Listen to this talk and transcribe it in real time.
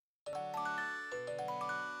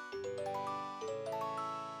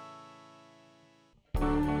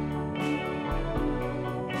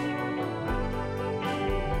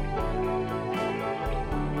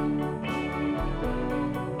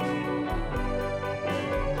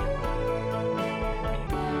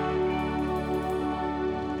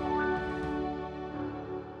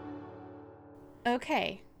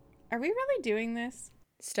Okay. Are we really doing this?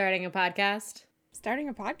 Starting a podcast? Starting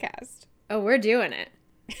a podcast. Oh, we're doing it.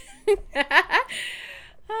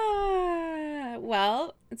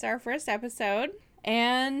 Well, it's our first episode,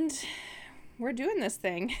 and we're doing this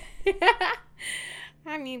thing.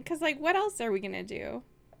 I mean, because, like, what else are we going to do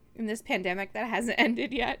in this pandemic that hasn't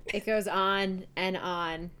ended yet? It goes on and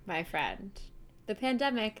on, my friend. The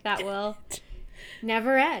pandemic that will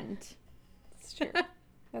never end. It's true.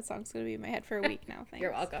 That song's going to be in my head for a week now. Thanks.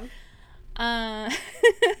 You're welcome.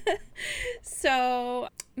 So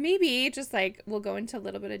maybe just like we'll go into a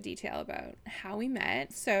little bit of detail about how we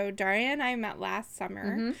met. So Daria and I met last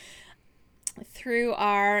summer through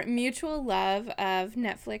our mutual love of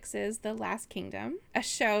Netflix's The Last Kingdom, a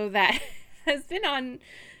show that has been on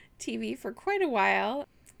TV for quite a while.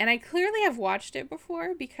 And I clearly have watched it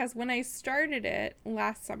before because when I started it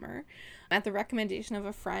last summer at the recommendation of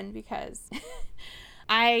a friend, because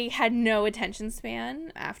I had no attention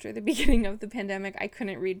span after the beginning of the pandemic. I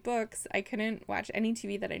couldn't read books. I couldn't watch any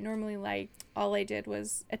TV that I normally liked. All I did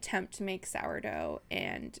was attempt to make sourdough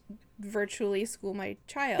and virtually school my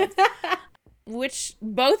child, both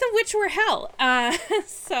of which were hell.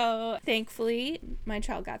 So thankfully, my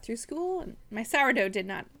child got through school and my sourdough did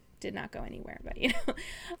not go anywhere, but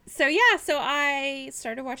so I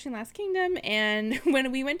started watching Last Kingdom, and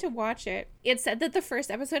when we went to watch it, it said that the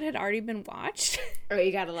first episode had already been watched. Oh,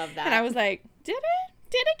 you gotta love that. And I was like, did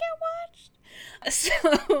it get watched?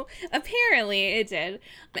 So apparently it did.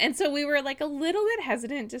 And so we were like a little bit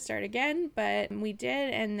hesitant to start again, but we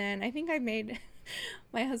did. And then I think I made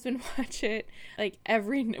my husband watch it like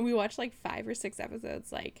we watched like 5 or 6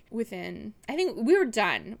 episodes like within, I think we were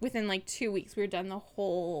done within like 2 weeks. We were done the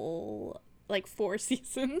whole like 4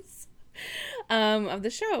 seasons of the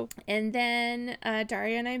show. And then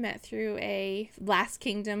Daria and I met through a Last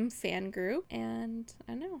Kingdom fan group, and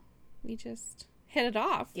I don't know, we just hit it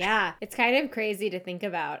off. Yeah, it's kind of crazy to think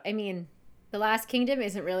about. I mean, The Last Kingdom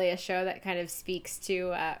isn't really a show that kind of speaks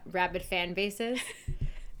to rabid fan bases.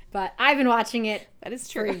 But I've been watching it that is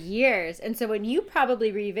true for years. And so when you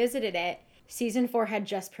probably revisited it, season 4 had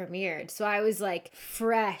just premiered. So I was like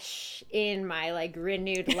fresh in my like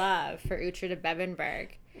renewed love for Uhtred of Bevenberg.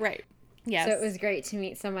 Right. Yes. So it was great to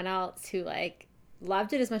meet someone else who like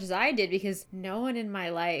loved it as much as I did, because no one in my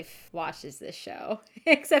life watches this show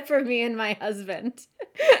except for me and my husband.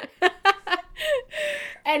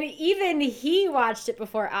 And even he watched it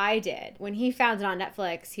before I did. When he found it on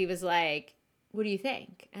Netflix, he was like, what do you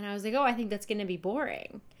think? And I was like, oh, I think that's going to be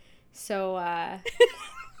boring. So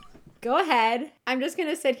go ahead. I'm just going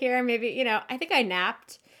to sit here and maybe, I think I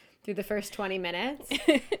napped through the first 20 minutes.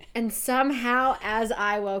 And somehow as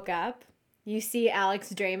I woke up, you see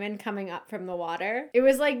Alex Draymond coming up from the water. It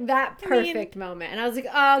was like that perfect moment. And I was like,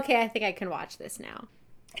 oh, okay, I think I can watch this now.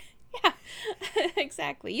 Yeah,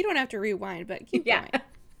 exactly. You don't have to rewind, but keep going.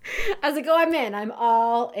 I was like, oh, I'm in. I'm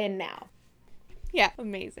all in now. Yeah,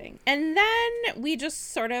 amazing. And then we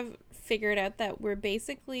just sort of figured out that we're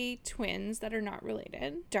basically twins that are not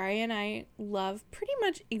related. Daria and I love pretty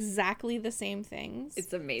much exactly the same things.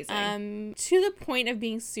 It's amazing. To the point of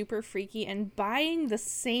being super freaky and buying the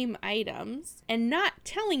same items and not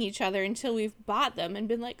telling each other until we've bought them and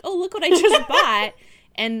been like, oh, look what I just bought.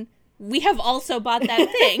 And we have also bought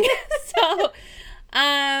that thing. So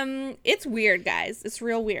it's weird, guys. It's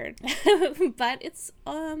real weird. But it's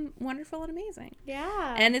wonderful and amazing.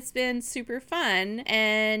 Yeah. And it's been super fun.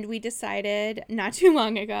 And we decided not too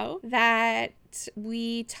long ago that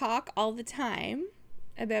we talk all the time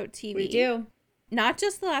about TV. We do. Not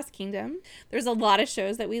just The Last Kingdom. There's a lot of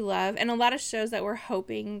shows that we love and a lot of shows that we're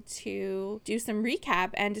hoping to do some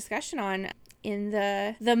recap and discussion on in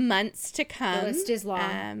the months to come. The list is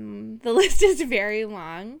long. The list is very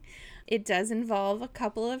long. It does involve a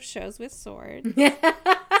couple of shows with swords.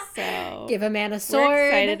 So give a man a sword. We're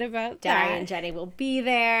excited about that. Daria and Jenny will be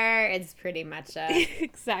there. It's pretty much a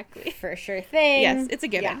exactly for sure thing. Yes, it's a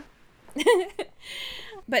given. Yeah.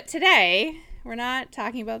 But today we're not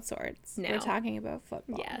talking about swords. No. We're talking about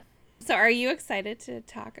football. Yeah. So are you excited to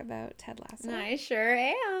talk about Ted Lasso? I sure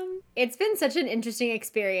am. It's been such an interesting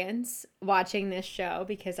experience watching this show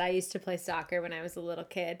because I used to play soccer when I was a little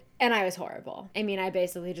kid and I was horrible. I mean, I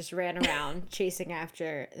basically just ran around chasing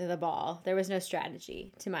after the ball. There was no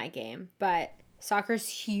strategy to my game, but soccer's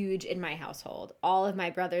huge in my household. All of my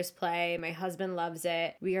brothers play. My husband loves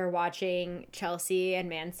it. We are watching Chelsea and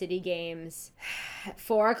Man City games at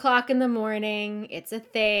 4 o'clock in the morning. It's a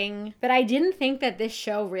thing. But I didn't think that this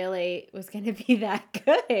show really was going to be that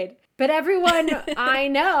good. But everyone I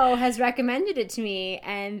know has recommended it to me,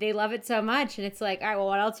 and they love it so much. And it's like, all right, well,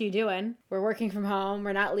 what else are you doing? We're working from home.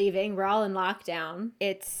 We're not leaving. We're all in lockdown.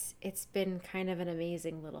 It's been kind of an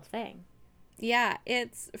amazing little thing. Yeah,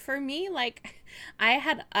 it's, for me, like, I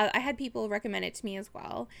had people recommend it to me as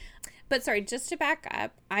well. But sorry, just to back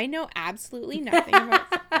up, I know absolutely nothing about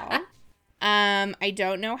football. I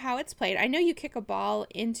don't know how it's played. I know you kick a ball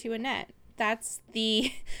into a net. That's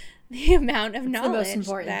the amount of knowledge the most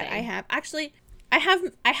important that thing. I have. Actually, I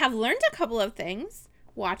have learned a couple of things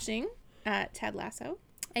watching Ted Lasso.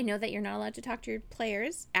 I know that you're not allowed to talk to your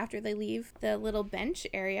players after they leave the little bench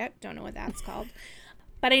area. Don't know what that's called.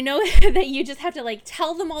 But I know that you just have to, like,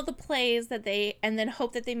 tell them all the plays and then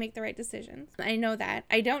hope that they make the right decisions. I know that.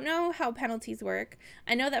 I don't know how penalties work.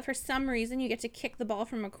 I know that for some reason you get to kick the ball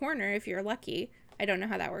from a corner if you're lucky. I don't know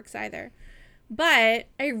how that works either. But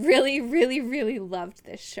I really, really, really loved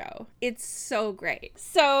this show. It's so great.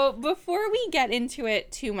 So before we get into it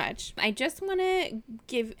too much, I just want to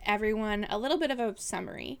give everyone a little bit of a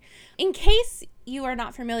summary. In case you are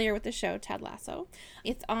not familiar with the show Ted Lasso,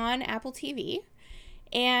 it's on Apple TV.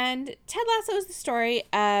 And Ted Lasso is the story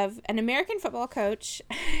of an American football coach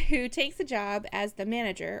who takes a job as the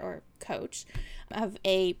manager or coach of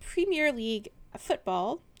a Premier League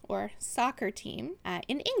football or soccer team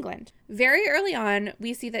in England. Very early on,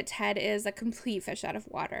 we see that Ted is a complete fish out of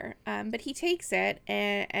water, but he takes it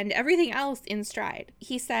and everything else in stride.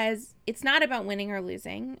 He says, it's not about winning or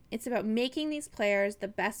losing. It's about making these players the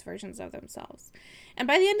best versions of themselves. And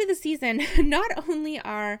by the end of the season, not only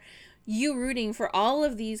are you rooting for all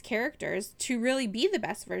of these characters to really be the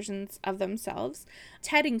best versions of themselves,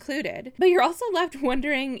 Ted included, but you're also left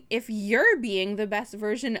wondering if you're being the best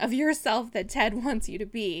version of yourself that Ted wants you to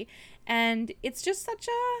be. And it's just such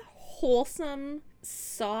a wholesome,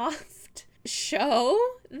 soft show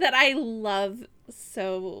that I love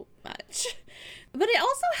so much. But it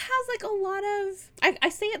also has like a lot of, I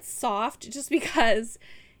say it's soft just because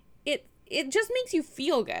it just makes you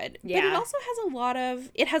feel good. Yeah. But it also has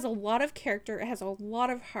a lot of character, it has a lot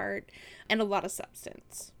of heart, and a lot of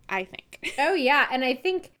substance, I think. Oh, yeah. And I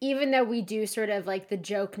think even though we do sort of like the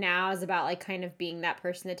joke now is about like kind of being that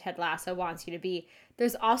person that Ted Lasso wants you to be,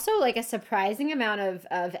 there's also like a surprising amount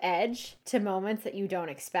of edge to moments that you don't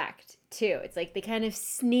expect too. It's like they kind of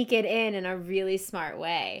sneak it in a really smart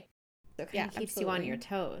way. So it kind of keeps you on your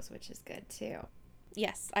toes, which is good too.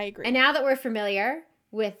 Yes, I agree. And now that we're familiar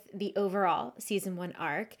with the overall season 1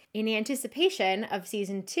 arc, in anticipation of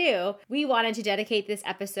season 2, we wanted to dedicate this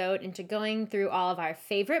episode into going through all of our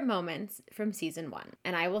favorite moments from season 1.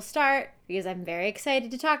 And I will start, because I'm very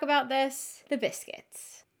excited to talk about this, the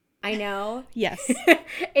biscuits. I know. Yes.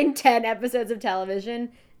 In 10 episodes of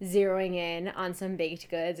television, zeroing in on some baked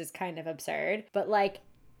goods is kind of absurd. But like,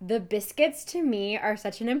 the biscuits to me are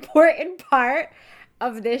such an important part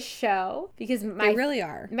of this show, because they really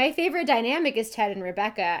are. My favorite dynamic is Ted and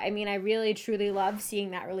Rebecca. I mean, I really truly love seeing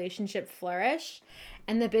that relationship flourish,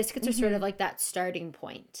 and the biscuits are sort of like that starting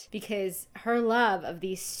point, because her love of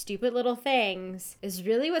these stupid little things is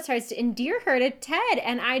really what starts to endear her to Ted.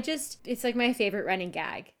 And it's like my favorite running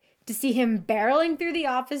gag to see him barreling through the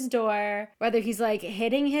office door, whether he's like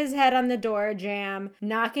hitting his head on the door jamb,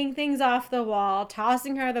 knocking things off the wall,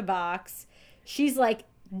 tossing her the box. She's like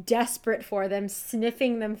desperate for them,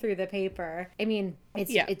 sniffing them through the paper. I mean,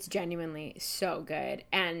 it's genuinely so good.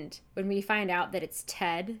 And when we find out that it's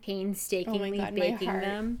Ted painstakingly baking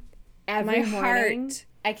them every morning,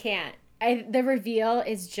 I can't. The reveal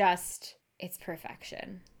is just, it's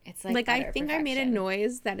perfection. It's like I think perfection. I made a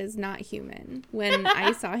noise that is not human when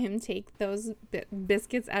I saw him take those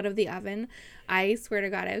biscuits out of the oven. I swear to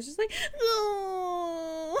God, I was just like,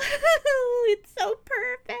 oh, it's so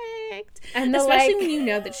perfect. And especially when you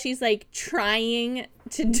know that she's like trying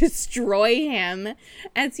to destroy him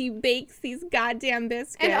as he bakes these goddamn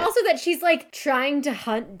biscuits. And also that she's like trying to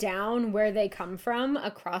hunt down where they come from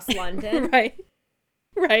across London.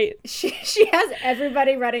 Right. She has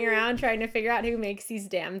everybody running around trying to figure out who makes these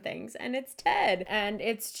damn things. And it's Ted. And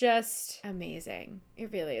it's just amazing.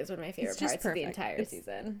 It really is one of my favorite parts of the entire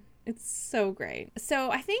season. It's so great.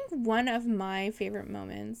 So I think one of my favorite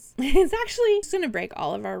moments is actually just going to break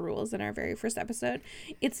all of our rules in our very first episode.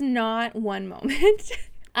 It's not one moment.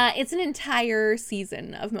 It's an entire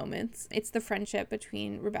season of moments. It's the friendship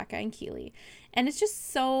between Rebecca and Keely. And it's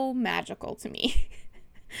just so magical to me.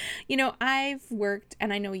 You know, I've worked,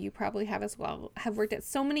 and I know you probably have as well, have worked at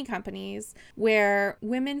so many companies where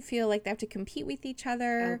women feel like they have to compete with each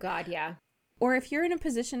other. Oh, God, yeah. Or if you're in a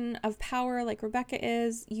position of power like Rebecca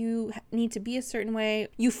is, you need to be a certain way.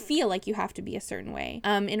 You feel like you have to be a certain way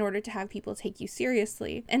in order to have people take you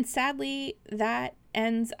seriously. And sadly, that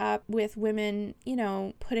ends up with women, you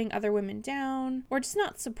know, putting other women down or just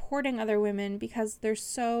not supporting other women because they're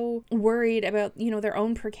so worried about, you know, their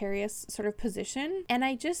own precarious sort of position. And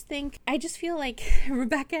I just feel like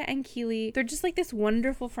Rebecca and Keeley, they're just like this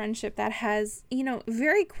wonderful friendship that has, you know,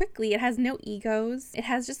 very quickly, it has no egos. It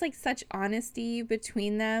has just like such honesty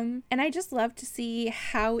between them. And I just love to see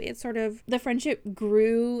how it sort of, the friendship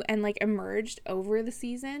grew and like emerged over the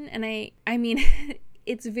season. And I mean,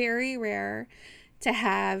 it's very rare to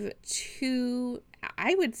have two,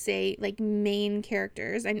 I would say, like main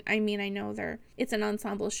characters. I mean, I know it's an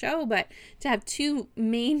ensemble show, but to have two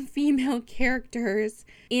main female characters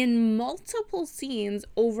in multiple scenes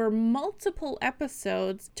over multiple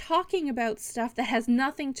episodes talking about stuff that has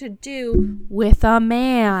nothing to do with a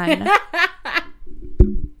man.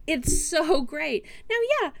 It's so great. Now,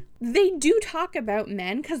 yeah, they do talk about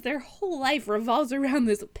men because their whole life revolves around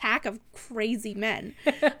this pack of crazy men.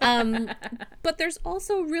 But there's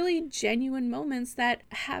also really genuine moments that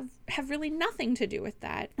have really nothing to do with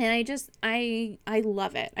that. And I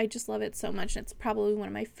love it. I just love it so much. It's probably one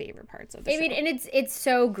of my favorite parts of the show. I mean, and it's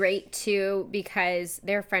so great too because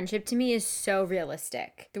their friendship to me is so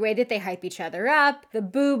realistic. The way that they hype each other up, the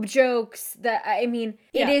boob jokes, it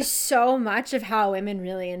is so much of how women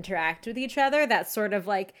really interact with each other. That sort of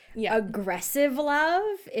like aggressive love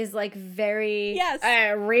is like very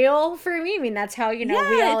real for me. I mean, that's how, you know,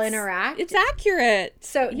 we all interact. It's accurate.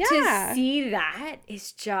 So to see that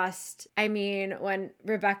is just, I mean, when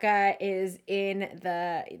Rebecca is in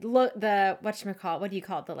the whatchamacallit, what do you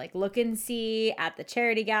call it? The like look and see at the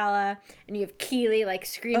charity gala, and you have Keeley like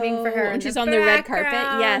screaming for her. And she's on the red carpet.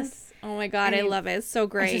 Yes. Oh my God, I love it. It's so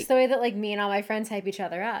great. It's just the way that like me and all my friends hype each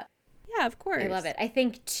other up. Yeah, of course. I love it. I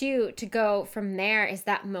think, too, to go from there is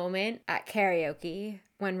that moment at karaoke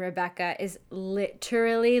when Rebecca is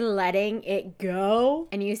literally letting it go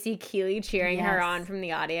and you see Keeley cheering her on from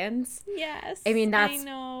the audience. Yes. I mean, I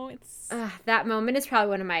know. It's that moment is probably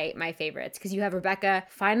one of my favorites because you have Rebecca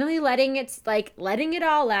finally letting it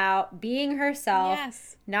all out, being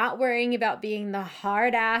herself, not worrying about being the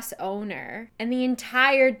hard-ass owner. And the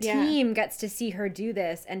entire team gets to see her do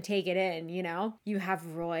this and take it in, you know? You have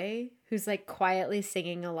Roy, who's like quietly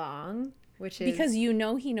singing along. Which is because you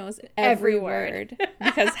know he knows every word.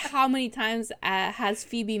 Because how many times has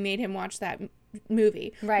Phoebe made him watch that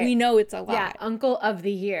movie? Right. We know it's a lot. Yeah, Uncle of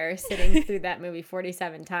the Year sitting through that movie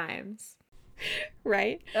 47 times.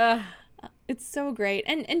 Right? It's so great.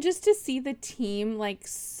 And just to see the team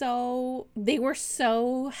they were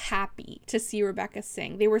so happy to see Rebecca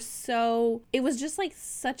sing. It was just like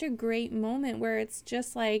such a great moment where it's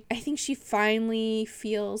just like, I think she finally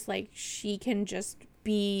feels like she can just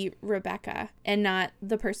be Rebecca and not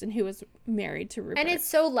the person who was married to Rupert. And it's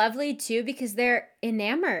so lovely too because they're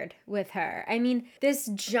enamored with her. I mean, this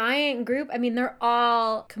giant group, I mean, they're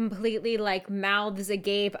all completely like mouths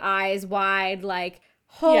agape, eyes wide, like,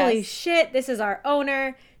 holy shit, this is our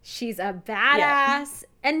owner. She's a badass. Yeah.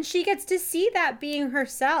 And she gets to see that being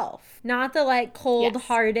herself, not the like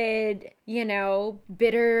cold-hearted, you know,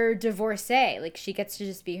 bitter divorcee. Like she gets to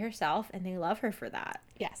just be herself and they love her for that.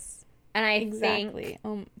 Yes. And I think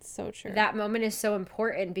so true. That moment is so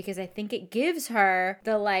important because I think it gives her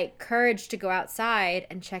the like courage to go outside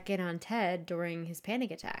and check in on Ted during his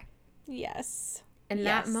panic attack. Yes. And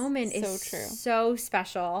that moment is so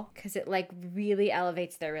special because it like really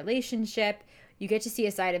elevates their relationship. You get to see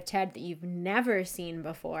a side of Ted that you've never seen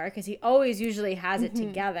before because he always usually has it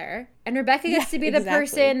together. And Rebecca gets to be the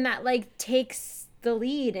person that like takes the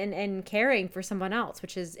lead in caring for someone else,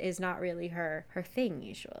 which is not really her thing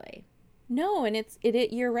usually. No, and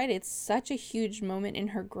you're right. It's such a huge moment in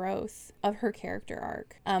her growth of her character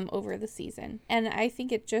arc over the season. And I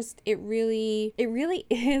think it really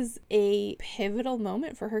is a pivotal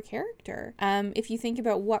moment for her character. If you think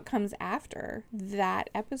about what comes after that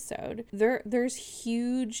episode, there's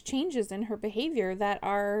huge changes in her behavior that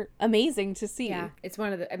are amazing to see. Yeah, it's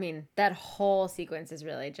that whole sequence is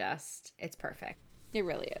really it's perfect. It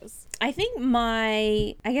really is. I think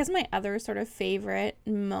my other sort of favorite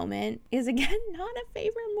moment is, again, not a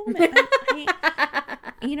favorite moment.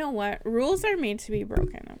 You know what? Rules are made to be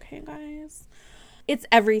broken, okay, guys? It's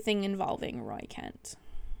everything involving Roy Kent.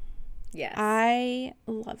 Yes. I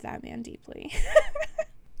love that man deeply.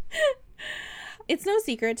 It's no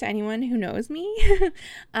secret to anyone who knows me.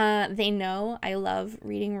 They know I love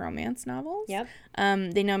reading romance novels. Yep.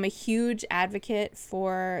 They know I'm a huge advocate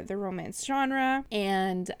for the romance genre.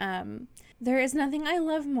 And there is nothing I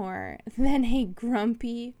love more than a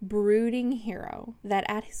grumpy, brooding hero that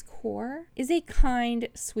at his core is a kind,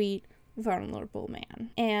 sweet, vulnerable man.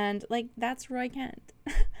 And, like, that's Roy Kent.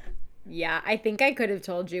 Yeah, I think I could have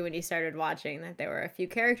told you when you started watching that there were a few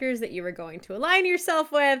characters that you were going to align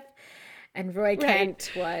yourself with, and Roy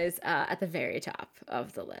Kent was at the very top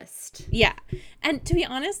of the list. Yeah. And to be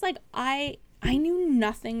honest, like, I knew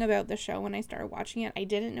nothing about the show when I started watching it. I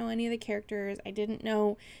didn't know any of the characters. I didn't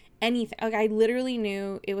know anything. Like, I literally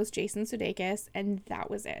knew it was Jason Sudeikis, and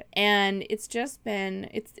that was it. And it's just been,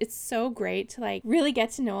 it's so great to, like, really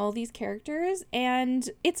get to know all these characters. And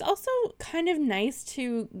it's also kind of nice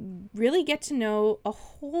to really get to know a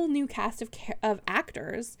whole new cast of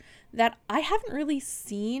actors that I haven't really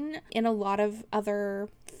seen in a lot of other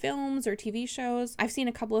films or TV shows. I've seen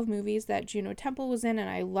a couple of movies that Juno Temple was in, and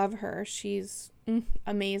I love her. She's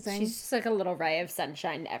amazing. She's just like a little ray of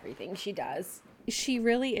sunshine to everything she does. She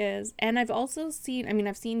really is. And I've also seen,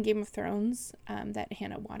 I've seen Game of Thrones that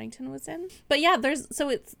Hannah Waddington was in. But yeah,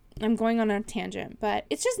 I'm going on a tangent, but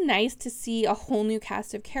it's just nice to see a whole new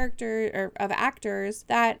cast of of actors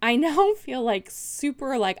that I now feel like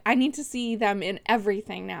super, like, I need to see them in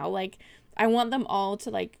everything now. Like, I want them all to,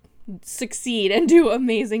 like, succeed and do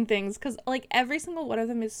amazing things, because, like, every single one of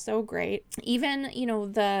them is so great. Even, you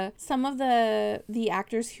know, some of the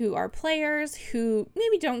actors who are players who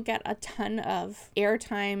maybe don't get a ton of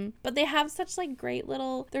airtime, but they have such, like,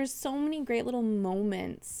 there's so many great little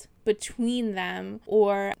moments between them,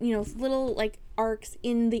 or, you know, little, like, arcs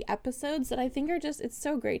in the episodes that I think are just, it's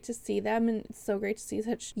so great to see them, and it's so great to see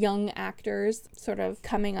such young actors sort of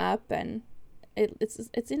coming up, and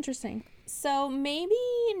it's interesting. So maybe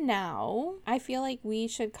now I feel like we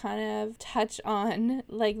should kind of touch on,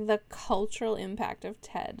 like, the cultural impact of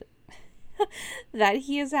Ted that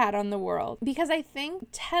he has had on the world. Because I think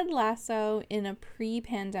Ted Lasso in a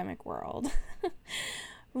pre-pandemic world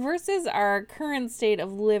versus our current state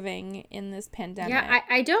of living in this pandemic. Yeah,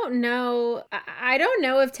 I don't know. I don't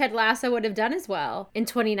know if Ted Lasso would have done as well in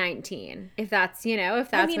 2019, if that's when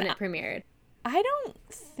it premiered. I don't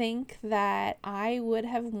think that I would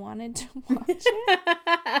have wanted to watch it.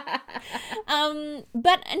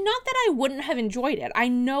 But not that I wouldn't have enjoyed it. I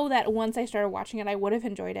know that once I started watching it, I would have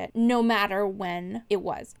enjoyed it no matter when it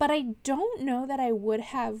was. But I don't know that I would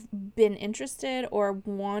have been interested or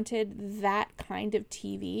wanted that kind of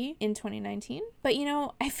TV in 2019. But, you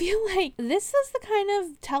know, I feel like this is the kind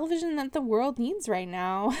of television that the world needs right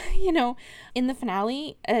now. You know, in the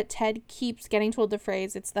finale, Ted keeps getting told the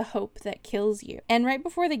phrase, "It's the hope that kills you." And right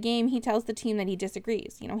before the game, he tells the team that he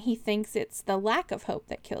disagrees. You know, he thinks it's the lack of hope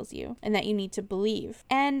that kills you and that you need to believe.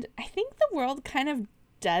 And I think the world kind of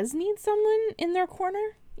does need someone in their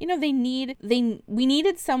corner. You know, we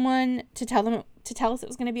needed someone to tell us it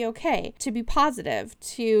was going to be okay, to be positive,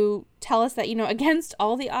 to tell us that, you know, against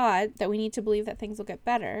all the odds, that we need to believe that things will get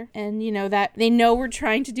better. And, you know, that they know we're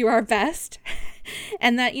trying to do our best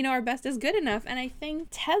and that, you know, our best is good enough. And I think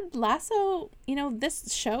Ted Lasso, you know,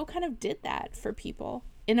 this show kind of did that for people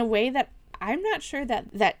in a way that I'm not sure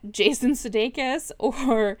that Jason Sudeikis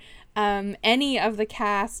or any of the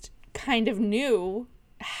cast kind of knew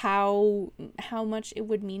how much it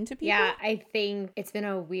would mean to people. Yeah, I think it's been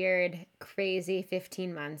a weird, crazy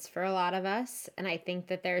 15 months for a lot of us. And I think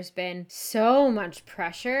that there's been so much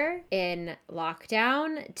pressure in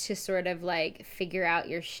lockdown to sort of, like, figure out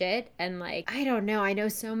your shit. And, like, I don't know. I know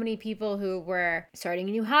so many people who were starting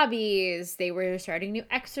new hobbies. They were starting new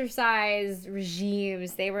exercise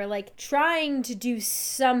regimes. They were, like, trying to do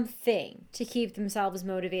something to keep themselves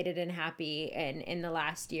motivated and happy in the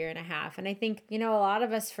last year and a half. And I think, you know, a lot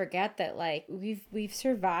of us forget that, like, we've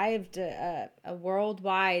survived a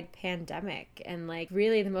worldwide pandemic, and, like,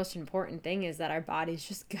 really the most important thing is that our bodies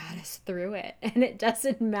just got us through it, and it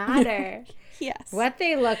doesn't matter Yes. what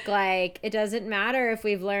they look like. It doesn't matter if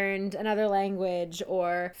we've learned another language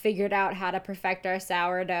or figured out how to perfect our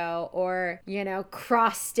sourdough or, you know,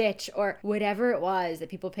 cross stitch or whatever it was that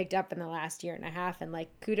people picked up in the last year and a half. And, like,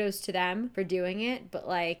 kudos to them for doing it. But,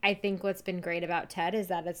 like, I think what's been great about Ted is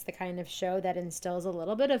that it's the kind of show that instills a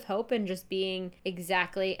little bit of hope in just being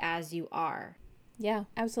exactly as you are. Yeah,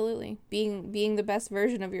 absolutely. Being the best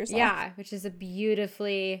version of yourself. Yeah, which is a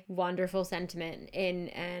beautifully wonderful sentiment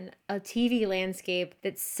in a TV landscape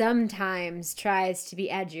that sometimes tries to be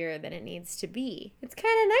edgier than it needs to be. It's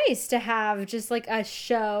kind of nice to have just, like, a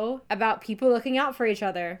show about people looking out for each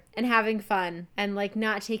other and having fun and, like,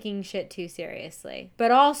 not taking shit too seriously,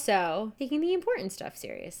 but also taking the important stuff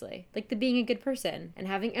seriously, like the being a good person and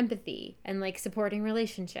having empathy and, like, supporting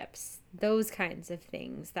relationships. Those kinds of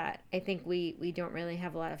things that I think we don't really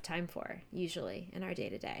have a lot of time for usually in our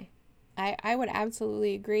day-to-day. I would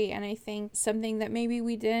absolutely agree. And I think something that maybe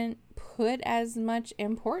we didn't put as much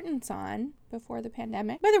importance on before the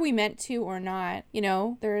pandemic, whether we meant to or not,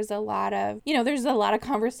 there's a lot of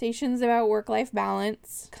conversations about work-life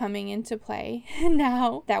balance coming into play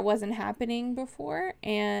now that wasn't happening before.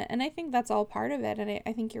 And I think that's all part of it. And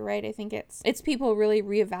I think you're right. I think it's people really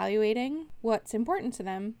reevaluating what's important to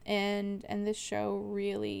them. And this show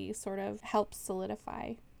really sort of helps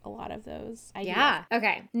solidify a lot of those ideas. Yeah.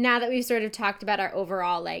 Okay. Now that we've sort of talked about our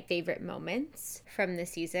overall favorite moments from the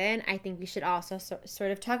season, I think we should also sort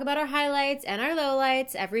of talk about our highlights and our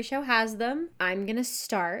lowlights. Every show has them. I'm going to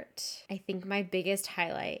start. I think my biggest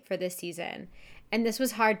highlight for this season, and this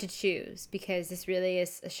was hard to choose because this really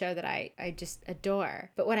is a show that I just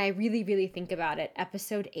adore. But when I really, really think about it,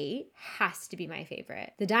 episode 8 has to be my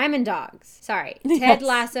favorite. The Diamond Dogs. Sorry. Ted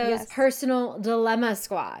Lasso's Personal Dilemma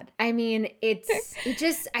Squad. I mean, it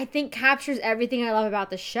just, I think, captures everything I love about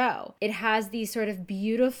the show. It has these sort of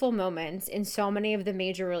beautiful moments in so many of the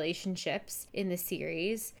major relationships in the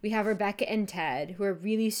series. We have Rebecca and Ted, who are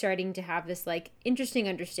really starting to have this interesting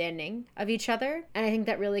understanding of each other. And I think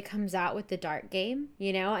that really comes out with the Dart game.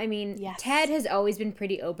 I mean, yes. Ted has always been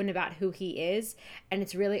pretty open about who he is, and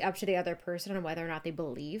it's really up to the other person on whether or not they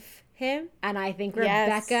believe him. And I think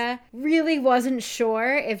Rebecca really wasn't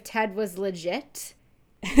sure if Ted was legit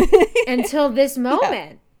until this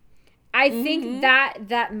moment. Yeah. I think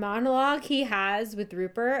that monologue he has with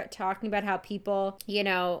Rupert talking about how people,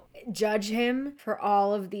 judge him for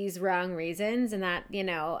all of these wrong reasons, and that,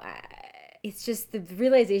 it's just the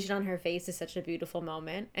realization on her face is such a beautiful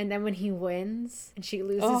moment. And then when he wins and she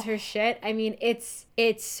loses her shit, I mean, it's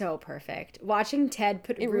so perfect. Watching Ted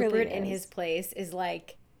put Rupert really in his place is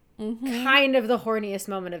kind of the horniest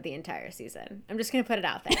moment of the entire season. I'm just going to put it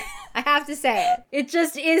out there. I have to say it. It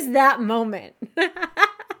just is that moment.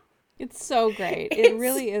 It's so great. It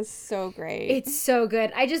really is so great. It's so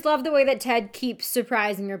good. I just love the way that Ted keeps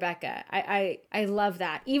surprising Rebecca. I love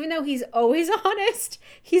that. Even though he's always honest,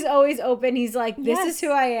 he's always open. He's like, this is who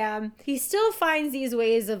I am. He still finds these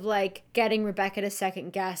ways of getting Rebecca to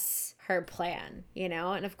second guess her plan,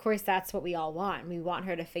 And of course, that's what we all want. We want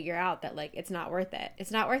her to figure out that it's not worth it. It's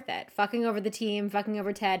not worth it. Fucking over the team, fucking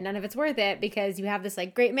over Ted, none of it's worth it because you have this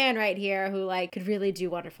great man right here who could really do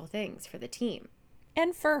wonderful things for the team.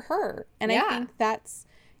 And for her. And I think that's,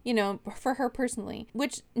 for her personally,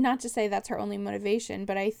 which not to say that's her only motivation,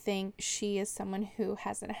 but I think she is someone who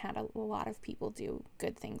hasn't had a lot of people do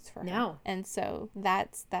good things for her. No. And so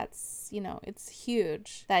that's, it's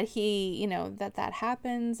huge that he, that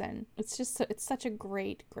happens. And it's just, it's such a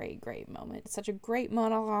great, great, great moment. It's such a great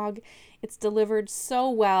monologue. It's delivered so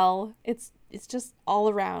well. It's just all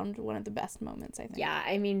around one of the best moments, I think. Yeah,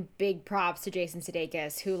 I mean, big props to Jason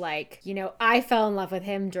Sudeikis, who, I fell in love with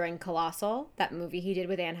him during Colossal, that movie he did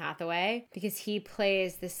with Anne Hathaway, because he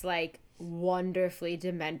plays this, wonderfully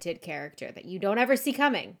demented character that you don't ever see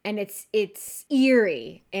coming. And it's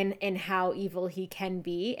eerie in how evil he can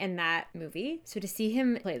be in that movie. So to see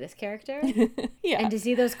him play this character and to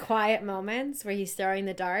see those quiet moments where he's throwing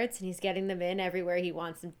the darts and he's getting them in everywhere he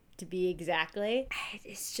wants them to be exactly,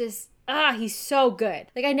 it's just... he's so good.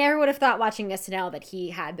 I never would have thought watching SNL that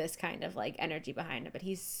he had this kind of energy behind him, but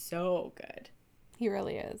he's so good. He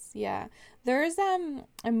really is. Yeah. There's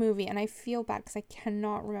a movie, and I feel bad because I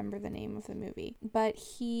cannot remember the name of the movie, but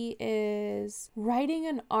he is writing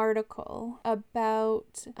an article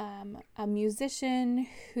about a musician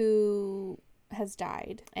who has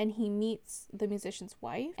died, and he meets the musician's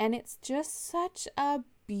wife, and it's just such a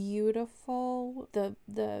beautiful, the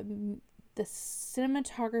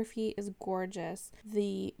cinematography is gorgeous.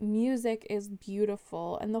 The music is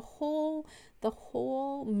beautiful. And the whole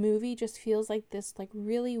movie just feels like this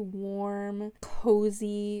really warm,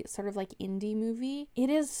 cozy, sort of indie movie. It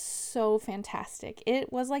is so fantastic.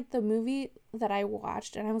 It was the movie that I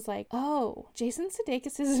watched and I was like, oh, Jason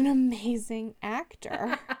Sudeikis is an amazing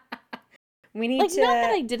actor. We need to not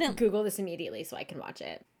that I didn't Google this immediately so I can watch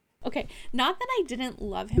it. Okay, not that I didn't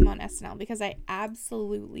love him on SNL, because I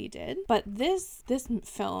absolutely did. But this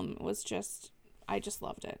film was just, I just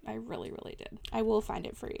loved it. I really, really did. I will find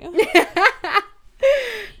it for you.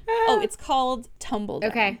 Oh, it's called Tumble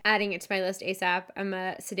Down. Okay, adding it to my list ASAP. I'm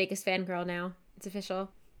a Sudeikis fangirl now. It's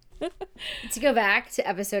official. To go back to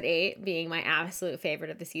episode 8 being my absolute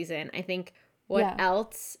favorite of the season, I think what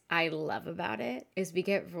else I love about it is we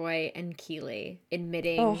get Roy and Keely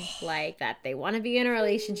admitting that they want to be in a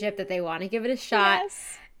relationship, that they want to give it a shot.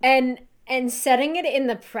 Yes. And setting it in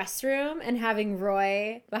the press room and having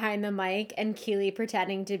Roy behind the mic and Keely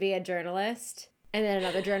pretending to be a journalist. and then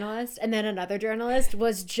another journalist, and then another journalist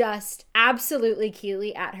was just absolutely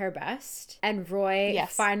Keely at her best. And Roy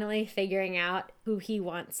finally figuring out who he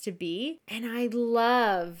wants to be. And I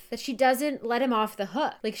love that she doesn't let him off the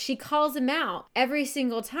hook. Like, she calls him out every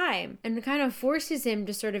single time and kind of forces him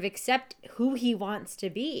to sort of accept who he wants to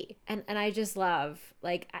be. And I just love,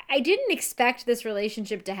 like, I didn't expect this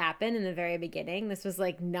relationship to happen in the very beginning. This was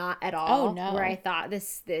like not at all where I thought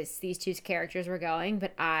these two characters were going,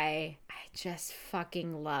 but I just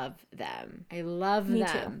fucking love them. I love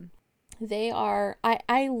them. Too. They are,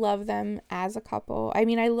 I love them as a couple. I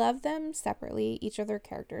mean, I love them separately. Each of their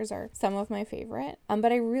characters are some of my favorite.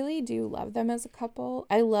 But I really do love them as a couple.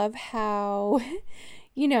 I love how,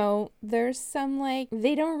 you know, there's some, like,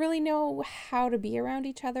 they don't really know how to be around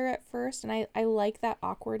each other at first. And I like that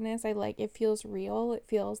awkwardness. I like, it feels real. It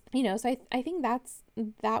feels, you know, so I think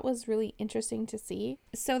that was really interesting to see.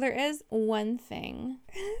 So there is one thing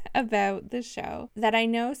about the show that I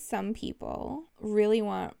know some people really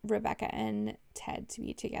want Rebecca and Ted to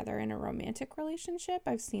be together in a romantic relationship.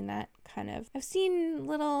 I've seen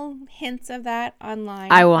little hints of that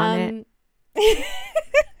online. I want it.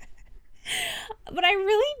 But I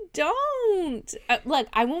really don't. Look,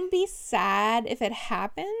 I won't be sad if it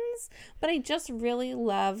happens, but I just really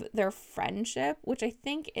love their friendship, which I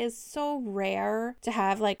think is so rare to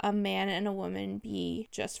have, like, a man and a woman be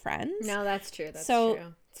just friends. No, that's true. That's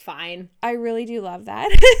true. It's fine. I really do love that.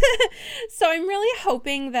 So I'm really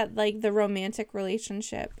hoping that, like, the romantic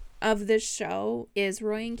relationship of this show is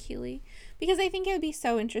Roy and Keely, because I think it would be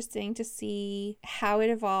so interesting to see how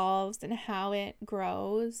it evolves and how it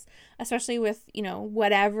grows, especially with, you know,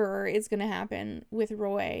 whatever is going to happen with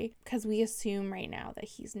Roy, because we assume right now that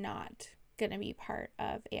he's not going to be part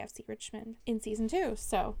of AFC Richmond in season 2.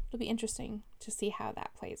 So it'll be interesting to see how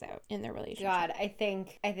that plays out in their relationship. God, I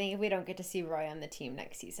think if we don't get to see Roy on the team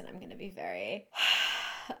next season, I'm going to be very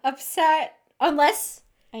upset. Unless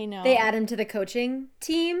I know they add him to the coaching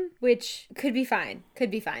team, which could be fine,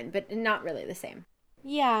 but not really the same.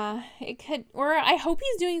 Yeah, it could. Or I hope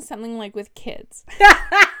he's doing something like with kids.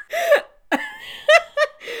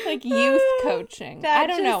 Like youth coaching. That I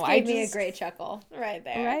don't know. Gave me a great chuckle right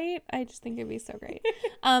there. Right? I just think it'd be so great.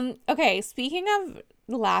 Okay, speaking of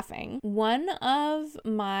laughing, one of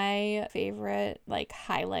my favorite, like,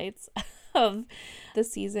 highlights of the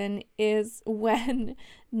season is when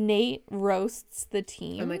Nate roasts the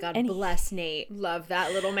team. Oh my God, bless Nate. Love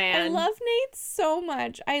that little man. I love Nate so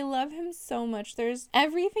much. I love him so much. There's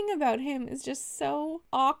everything about him is just so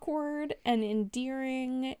awkward and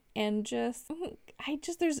endearing and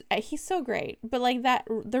he's so great. But like that,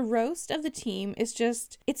 the roast of the team is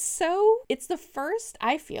just, it's the first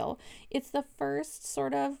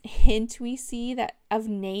sort of hint we see that of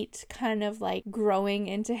Nate kind of like growing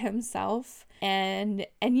into himself and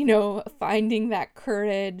you know, finding that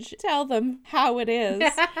courage to tell them how it is.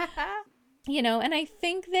 You know, and I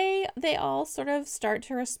think they all sort of start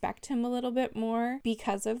to respect him a little bit more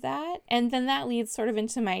because of that. And then that leads sort of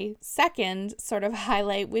into my second sort of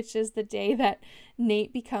highlight, which is the day that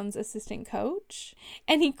Nate becomes assistant coach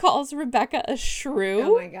and he calls Rebecca a shrew.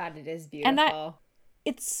 Oh my God, it is beautiful. And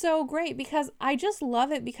it's so great because I just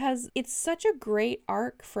love it because it's such a great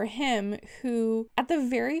arc for him who at the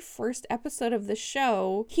very first episode of the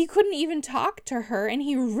show, he couldn't even talk to her and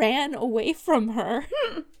he ran away from her.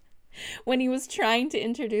 When he was trying to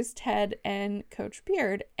introduce Ted and Coach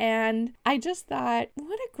Beard. And I just thought,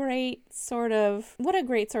 what a great sort of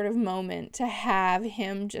moment to have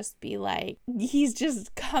him just be like, he's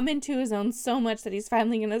just come into his own so much that he's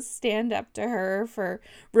finally going to stand up to her for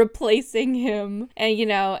replacing him. And, you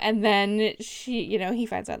know, and then he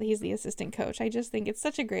finds out that he's the assistant coach. I just think it's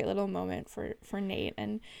such a great little moment for Nate.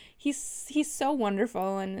 And he's so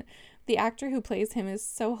wonderful, and the actor who plays him is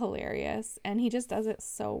so hilarious, and he just does it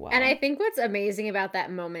so well. And I think what's amazing about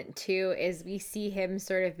that moment, too, is we see him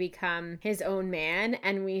sort of become his own man,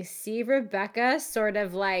 and we see Rebecca sort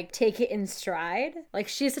of, like, take it in stride. Like,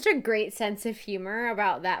 she has such a great sense of humor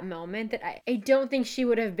about that moment that I don't think she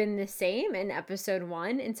would have been the same in episode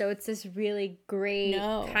 1, and so it's this really great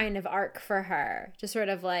kind of arc for her to sort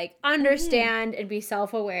of, like, understand and be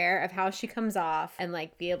self-aware of how she comes off and,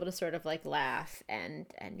 like, be able to sort of, like, laugh and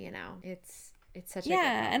you know. It's such a good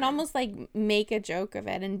moment. And almost like make a joke of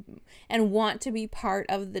it and want to be part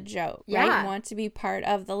of the joke, right? Want to be part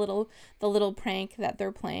of the little prank that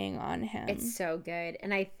they're playing on him. It's so good.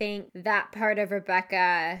 And I think that part of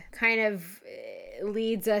Rebecca kind of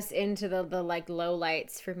leads us into the like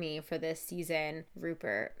lowlights for me for this season.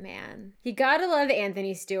 Rupert, man. You gotta love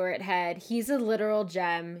Anthony Stewart Head. He's a literal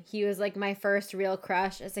gem. He was like my first real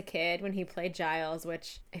crush as a kid when he played Giles,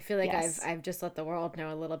 which I feel like I've just let the world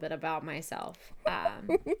know a little bit about myself.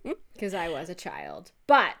 Because I was a child.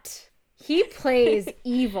 But he plays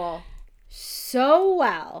evil so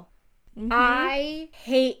well. Mm-hmm. I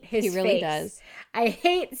hate his face. He really does. I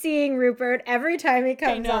hate seeing Rupert every time he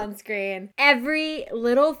comes on screen. Every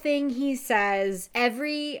little thing he says,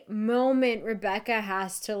 every moment Rebecca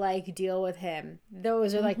has to like deal with him.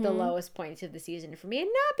 Those are like the lowest points of the season for me. And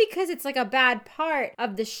not because it's like a bad part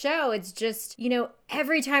of the show. It's just, you know,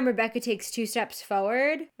 every time Rebecca takes 2 steps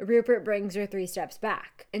forward, Rupert brings her 3 steps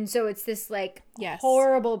back. And so it's this like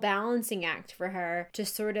horrible balancing act for her to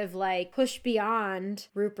sort of like push beyond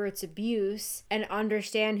Rupert's abuse and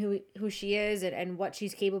understand who she is and what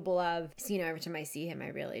she's capable of. So, you know, every time I see him,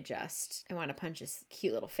 I want to punch his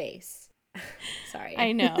cute little face. Sorry.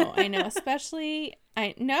 I know. Especially,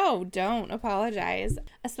 don't apologize.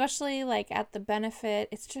 Especially like at the benefit.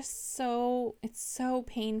 It's so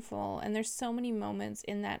painful. And there's so many moments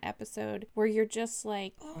in that episode where you're just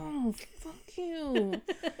like, oh, fuck you.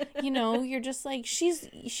 You know, you're just like,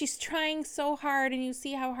 she's trying so hard and you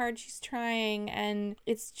see how hard she's trying. And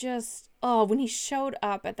it's just, when he showed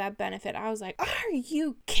up at that benefit, I was like, are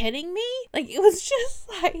you kidding me? Like, it was just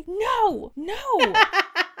like, no.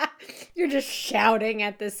 You're just shouting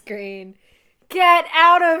at the screen. Get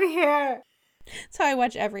out of here. That's how I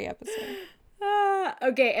watch every episode.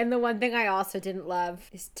 Okay, and the one thing I also didn't love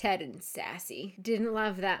is Ted and Sassy. Didn't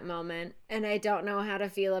love that moment, and I don't know how to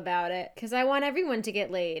feel about it, because I want everyone to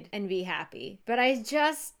get laid and be happy. But I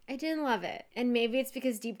didn't love it. And maybe it's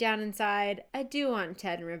because deep down inside, I do want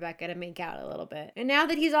Ted and Rebecca to make out a little bit. And now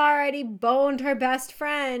that he's already boned her best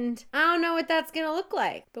friend, I don't know what that's gonna look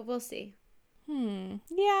like, but we'll see.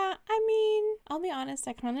 Yeah, I mean, I'll be honest,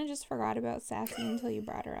 I kind of just forgot about Sassy until you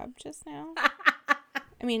brought her up just now.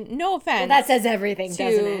 I mean, no offense. Well, that says everything,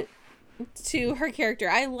 doesn't it? To her character.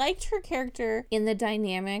 I liked her character in the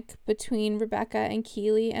dynamic between Rebecca and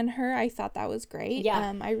Keeley and her. I thought that was great.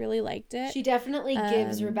 Yeah. I really liked it. She definitely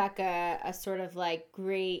gives Rebecca a sort of like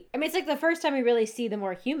great... I mean, it's like the first time we really see the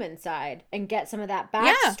more human side and get some of that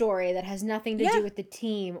backstory that has nothing to do with the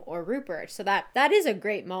team or Rupert. So that is a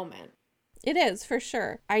great moment. It is, for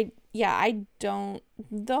sure. The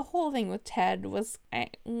whole thing with Ted was, I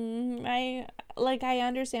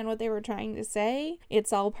understand what they were trying to say.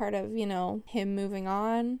 It's all part of, you know, him moving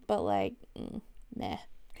on, but like, meh.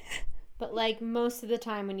 But like most of the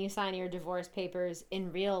time when you sign your divorce papers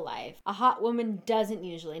in real life, a hot woman doesn't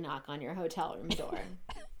usually knock on your hotel room door.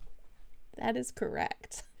 That is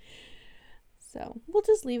correct. So we'll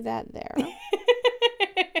just leave that there.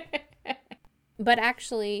 But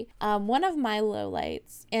actually, one of my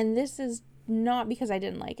lowlights, and this is not because I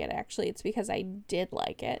didn't like it, actually, it's because I did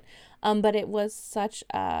like it, but it was such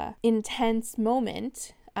a intense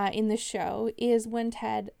moment in the show, is when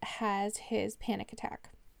Ted has his panic attack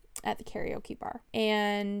at the karaoke bar.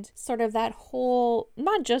 And sort of that whole,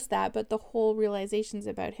 not just that, but the whole realizations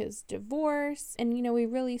about his divorce. And, you know, we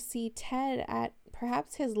really see Ted at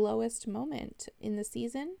perhaps his lowest moment in the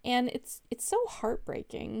season, and it's so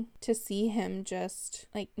heartbreaking to see him just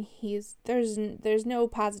like there's no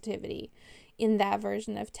positivity in that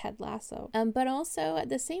version of Ted Lasso, but also at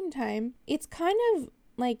the same time it's kind of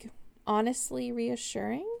like honestly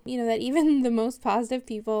reassuring, you know, that even the most positive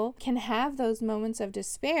people can have those moments of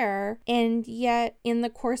despair, and yet in the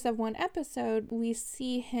course of one episode we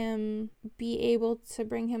see him be able to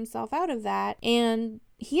bring himself out of that, and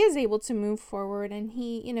he is able to move forward, and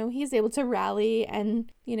he, you know, he's able to rally,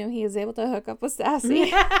 and, you know, he is able to hook up with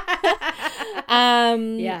Sassy.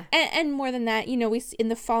 Yeah. And more than that, you know, in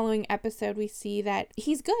the following episode, we see that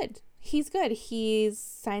he's good. He's good. He's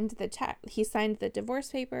signed the divorce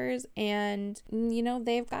papers, and, you know,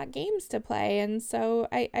 they've got games to play. And so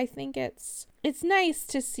I think it's nice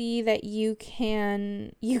to see that you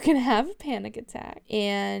can have a panic attack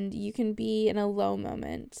and you can be in a low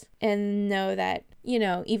moment and know that, you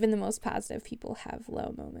know, even the most positive people have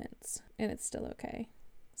low moments and it's still okay.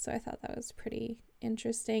 So I thought that was pretty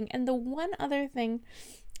interesting. And the one other thing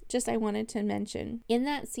just I wanted to mention, in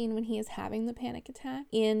that scene when he is having the panic attack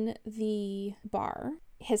in the bar,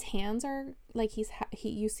 his hands are like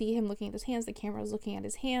you see him looking at his hands, the camera is looking at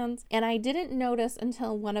his hands, and I didn't notice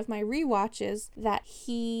until one of my rewatches that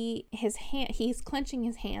he's clenching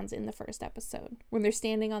his hands in the first episode. When they're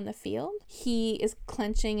standing on the field, he is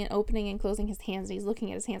clenching and opening and closing his hands, and he's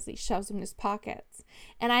looking at his hands and he shoves them in his pockets.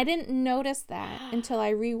 And I didn't notice that until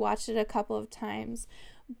I rewatched it a couple of times.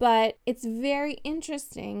 But it's very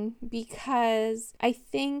interesting because I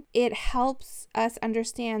think it helps us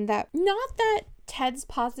understand that, not that Ted's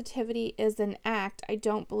positivity is an act, I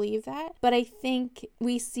don't believe that, but I think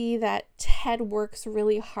we see that Ted works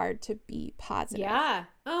really hard to be positive. Yeah.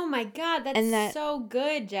 Oh my God, that's so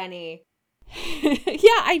good, Jenny.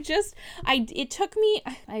 Yeah, it took me,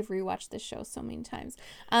 I've rewatched this show so many times,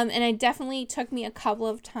 and it definitely took me a couple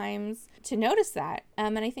of times to notice that,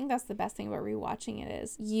 and I think that's the best thing about rewatching it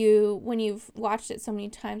is when you've watched it so many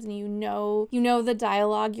times and you know the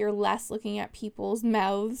dialogue, you're less looking at people's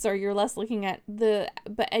mouths, or you're less looking at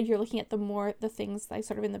but you're looking at the things like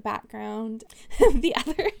sort of in the background.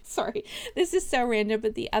 Sorry, this is so random,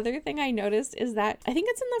 but the other thing I noticed is that I think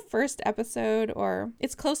it's in the first episode, or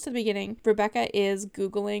it's close to the beginning, Rebecca is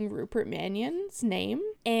Googling Rupert Mannion's name,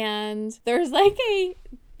 and there's like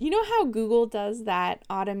you know how Google does that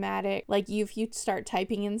automatic, like if you start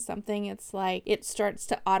typing in something, it's like it starts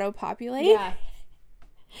to auto-populate? Yeah.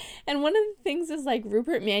 And one of the things is like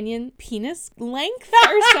Rupert Mannion penis length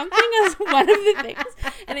or something is one of the things.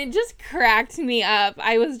 And it just cracked me up.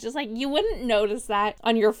 I was just like, you wouldn't notice that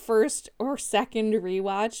on your first or second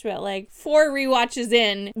rewatch, but like 4 rewatches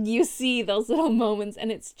in, you see those little moments,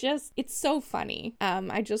 and it's so funny.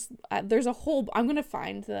 There's a whole, I'm going to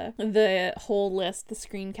find the whole list, the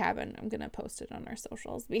screen cabin. I'm going to post it on our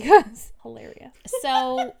socials because hilarious.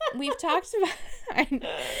 So we've talked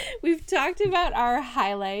about our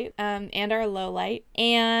highlight and our low light,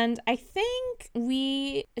 and I think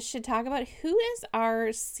we should talk about who is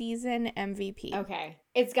our season MVP. Okay,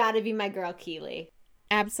 it's got to be my girl Keely.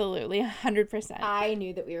 Absolutely, 100%. I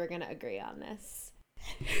knew that we were going to agree on this.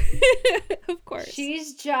 Of course. She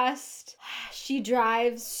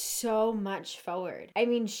drives so much forward. I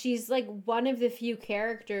mean, she's like one of the few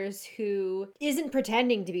characters who isn't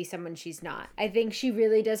pretending to be someone she's not. I think she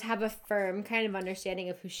really does have a firm kind of understanding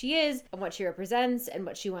of who she is and what she represents and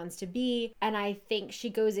what she wants to be. And I think she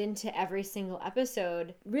goes into every single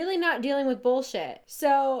episode really not dealing with bullshit.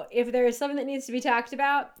 So if there is something that needs to be talked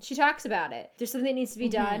about, she talks about it. If there's something that needs to be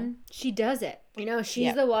done, she does it. You know,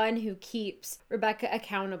 she's the one who keeps Rebecca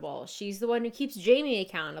accountable. She's the one who keeps Jamie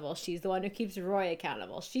accountable. She's the one who keeps Roy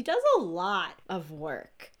accountable. She does a lot of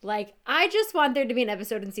work. Like, I just want there to be an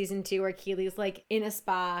episode in season 2 where Keely's like in a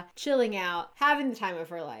spa, chilling out, having the time of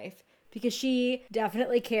her life. Because she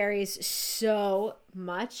definitely carries so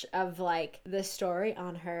much of like the story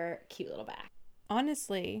on her cute little back.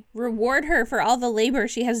 Honestly, reward her for all the labor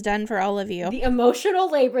she has done for all of you. The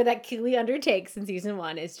emotional labor that Keely undertakes in season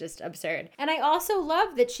 1 is just absurd. And I also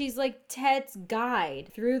love that she's like Ted's guide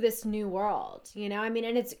through this new world, you know? I mean,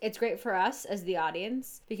 and it's great for us as the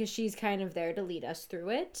audience because she's kind of there to lead us through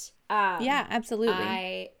it. Yeah,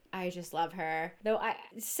 absolutely. I just love her. Though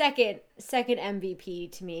second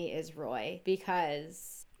MVP to me is Roy,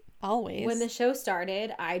 because always, when the show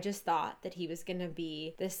started, I just thought that he was gonna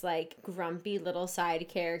be this like grumpy little side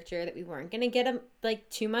character, that we weren't gonna get him like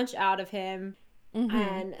too much out of him. Mm-hmm.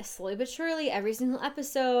 And slowly but surely, every single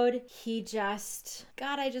episode,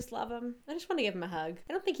 I just love him. I just want to give him a hug.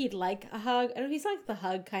 I don't think he'd like a hug. He's not the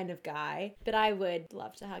hug kind of guy, but I would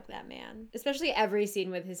love to hug that man, especially every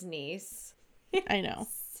scene with his niece. I know.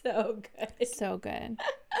 So good. So good.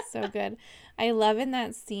 So good. I love in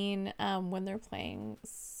that scene when they're playing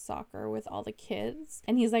soccer with all the kids,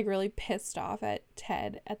 and he's like really pissed off at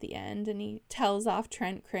Ted at the end, and he tells off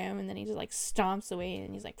Trent Krim, and then he just like stomps away,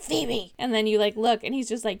 and he's like, Phoebe, and then you like look, and he's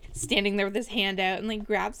just like standing there with his hand out and like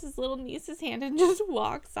grabs his little niece's hand and just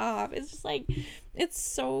walks off. It's just like, it's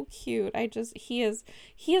so cute. He is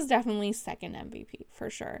definitely second MVP for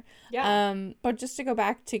sure. Yeah. But just to go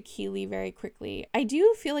back to Keely very quickly, I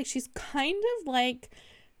do feel like she's kind of like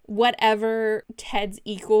whatever Ted's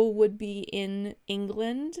equal would be in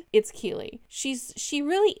England, it's Keely. She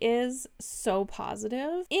really is so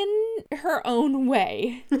positive in her own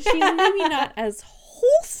way. She's maybe not as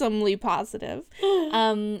wholesomely positive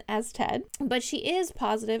as Ted, but she is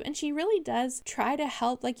positive, and she really does try to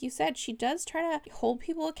help. Like you said, she does try to hold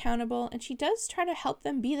people accountable, and she does try to help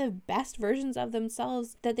them be the best versions of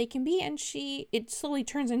themselves that they can be. And it slowly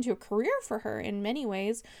turns into a career for her in many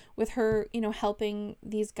ways, with her, you know, helping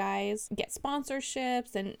these guys get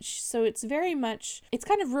sponsorships, and so it's very much, it's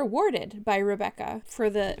kind of rewarded by Rebecca for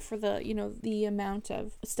the you know, the amount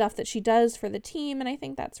of stuff that she does for the team, and I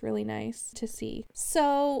think that's really nice to see.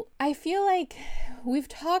 So I feel like we've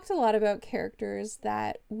talked a lot about characters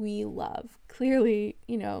that we love. Clearly,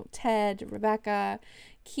 you know, Ted, Rebecca,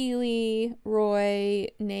 Keely, Roy,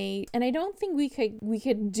 Nate, and I don't think we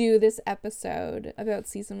could do this episode about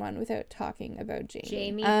season 1 without talking about Jamie.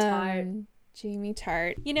 Jamie Tart. Jamie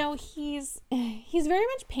Tart. You know, he's very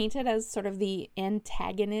much painted as sort of the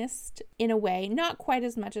antagonist in a way, not quite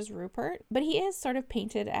as much as Rupert, but he is sort of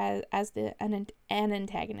painted as an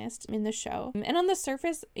antagonist in the show. And on the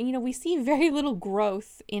surface, you know, we see very little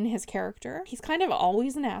growth in his character. He's kind of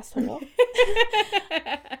always an asshole.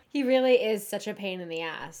 He really is such a pain in the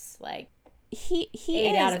ass. Like, he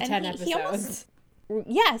 8 is, out of 10 and episodes.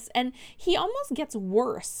 Yes, and he almost gets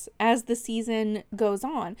worse as the season goes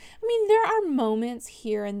on. I mean, there are moments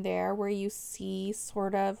here and there where you see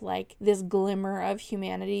sort of like this glimmer of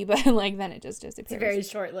humanity, but like then it just disappears. It's very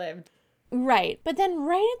short-lived. Right. But then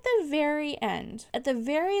right at the very end, at the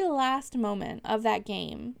very last moment of that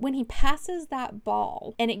game, when he passes that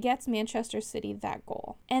ball and it gets Manchester City that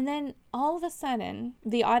goal, and then all of a sudden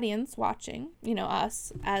the audience watching, you know,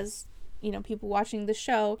 us as, you know, people watching the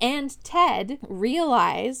show, and Ted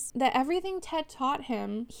realize that everything Ted taught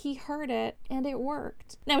him, he heard it and it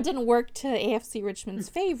worked. Now, it didn't work to AFC Richmond's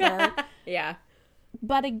favor. Yeah.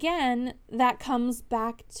 But again, that comes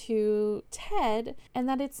back to Ted, and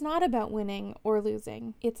that it's not about winning or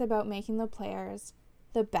losing. It's about making the players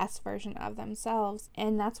the best version of themselves.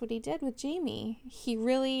 And that's what he did with Jamie. He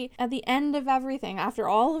really, at the end of everything, after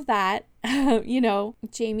all of that, you know,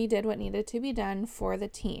 Jamie did what needed to be done for the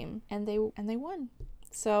team, and they won.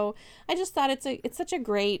 So I just thought it's such a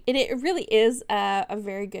great, it really is a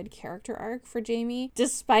very good character arc for Jamie,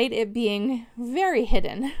 despite it being very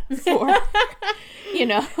hidden for, you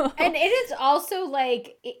know. And it is also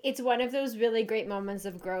like, it's one of those really great moments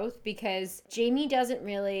of growth, because Jamie doesn't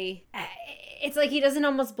really, it's like he doesn't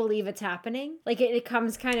almost believe it's happening. Like it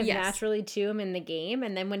comes kind of naturally to him in the game.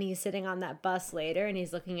 And then when he's sitting on that bus later and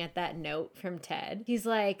he's looking at that note from Ted, he's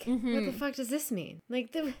like, what the fuck does this mean?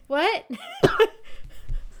 Like, what?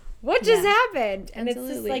 What just happened? And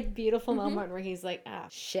absolutely. It's this like beautiful moment where he's like, ah,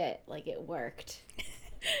 shit, like it worked.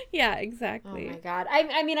 Yeah, exactly. Oh my God.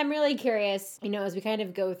 I mean, I'm really curious, you know, as we kind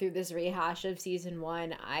of go through this rehash of season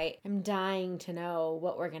 1, I am dying to know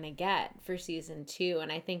what we're going to get for season 2.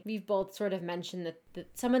 And I think we've both sort of mentioned that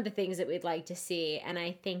some of the things that we'd like to see. And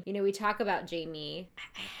I think, you know, we talk about Jamie,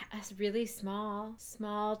 a really small,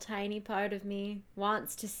 tiny part of me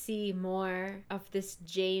wants to see more of this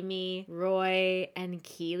Jamie, Roy, and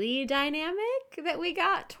Keely dynamic that we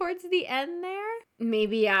got towards the end there.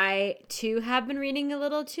 Maybe I, too, have been reading a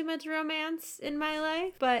little too much romance in my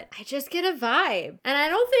life, but I just get a vibe. And I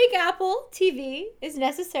don't think Apple TV is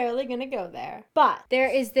necessarily going to go there. But there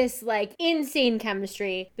is this, like, insane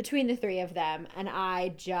chemistry between the three of them, and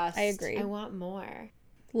I agree. I want more.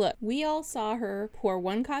 Look, we all saw her pour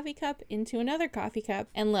one coffee cup into another coffee cup.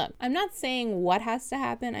 And look, I'm not saying what has to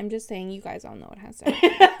happen. I'm just saying you guys all know what has to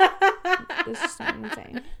happen. That's just what I'm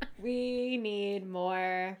saying. We need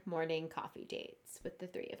more morning coffee dates with the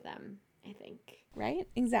three of them, I think. Right?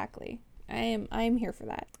 Exactly. I'm here for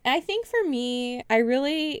that. I think for me, I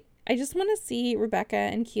just want to see Rebecca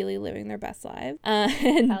and Keely living their best lives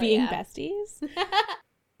and being besties.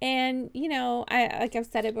 And, you know, I've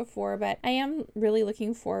said it before, but I am really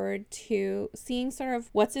looking forward to seeing sort of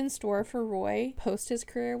what's in store for Roy post his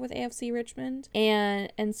career with AFC Richmond and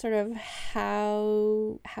sort of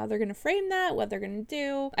how they're going to frame that, what they're going to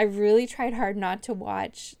do. I really tried hard not to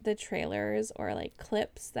watch the trailers or like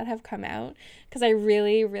clips that have come out because I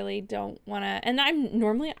really, really don't want to. And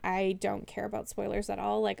I don't care about spoilers at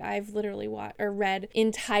all. Like I've literally read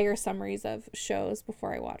entire summaries of shows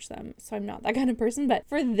before I watch them. So I'm not that kind of person. But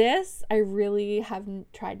for this, I really have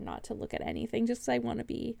tried not to look at anything just because I want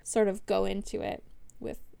to go into it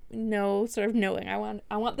with no sort of knowing. I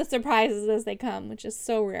want the surprises as they come, which is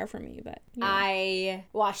so rare for me. But you know. I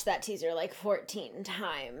watched that teaser like 14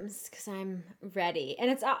 times because I'm ready, and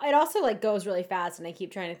it also like goes really fast, and I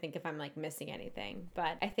keep trying to think if I'm like missing anything.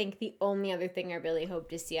 But I think the only other thing I really hope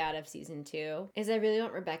to see out of season 2 is I really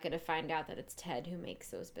want Rebecca to find out that it's Ted who makes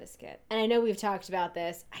those biscuits. And I know we've talked about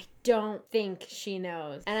this. I don't think she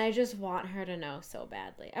knows, and I just want her to know so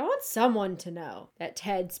badly. I want someone to know that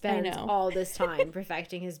Ted spends all this time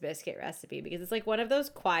perfecting his biscuit recipe, because it's like one of those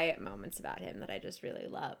quiet moments about him that I just really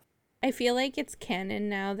love. I feel like it's canon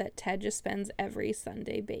now that Ted just spends every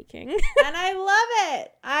Sunday baking. And I love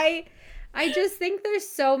it. I just think there's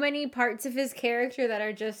so many parts of his character that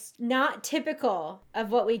are just not typical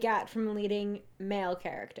of what we get from leading male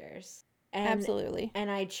characters. Absolutely. And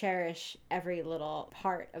I cherish every little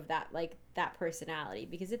part of that, like that personality,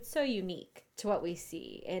 because it's so unique to what we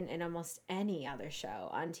see in almost any other show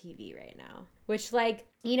on TV right now. Which, like,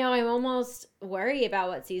 you know, I'm almost worried about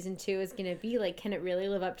what season 2 is going to be. Like, can it really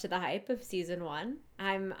live up to the hype of season 1?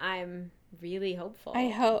 I'm really hopeful. I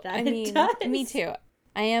hope. That it does. Me too.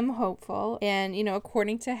 I am hopeful. And, you know,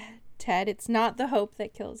 according to Ted, it's not the hope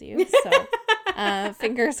that kills you. So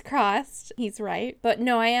Fingers crossed. He's right. But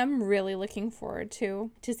no, I am really looking forward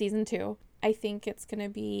to season 2. I think it's going to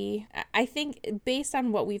be, I think based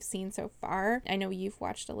on what we've seen so far, I know you've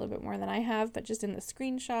watched a little bit more than I have, but just in the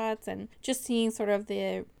screenshots and just seeing sort of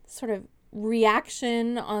the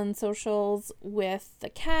reaction on socials with the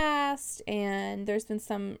cast, and there's been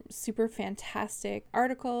some super fantastic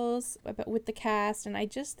articles with the cast, and I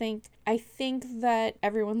think that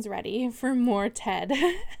everyone's ready for more Ted.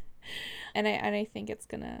 and I think it's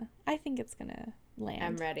gonna land.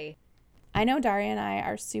 I'm ready. I know Daria and I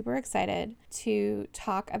are super excited to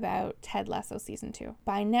talk about Ted Lasso Season 2.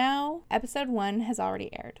 By now, Episode 1 has already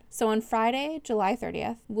aired. So on Friday, July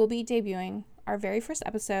 30th, we'll be debuting our very first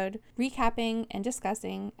episode, recapping and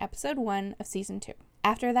discussing Episode 1 of Season 2.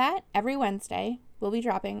 After that, every Wednesday, we'll be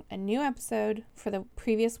dropping a new episode for the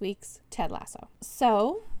previous week's Ted Lasso.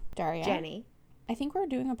 So, Daria. Jenny. I think we're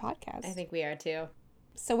doing a podcast. I think we are too.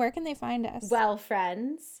 So where can they find us? Well,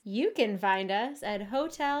 friends, you can find us at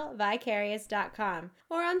hotelvicarious.com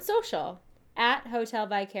or on social at Hotel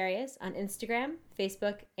Vicarious on Instagram,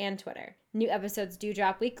 Facebook, and Twitter. New episodes do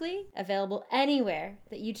drop weekly, available anywhere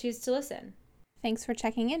that you choose to listen. Thanks for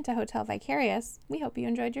checking in to Hotel Vicarious. We hope you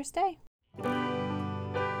enjoyed your stay.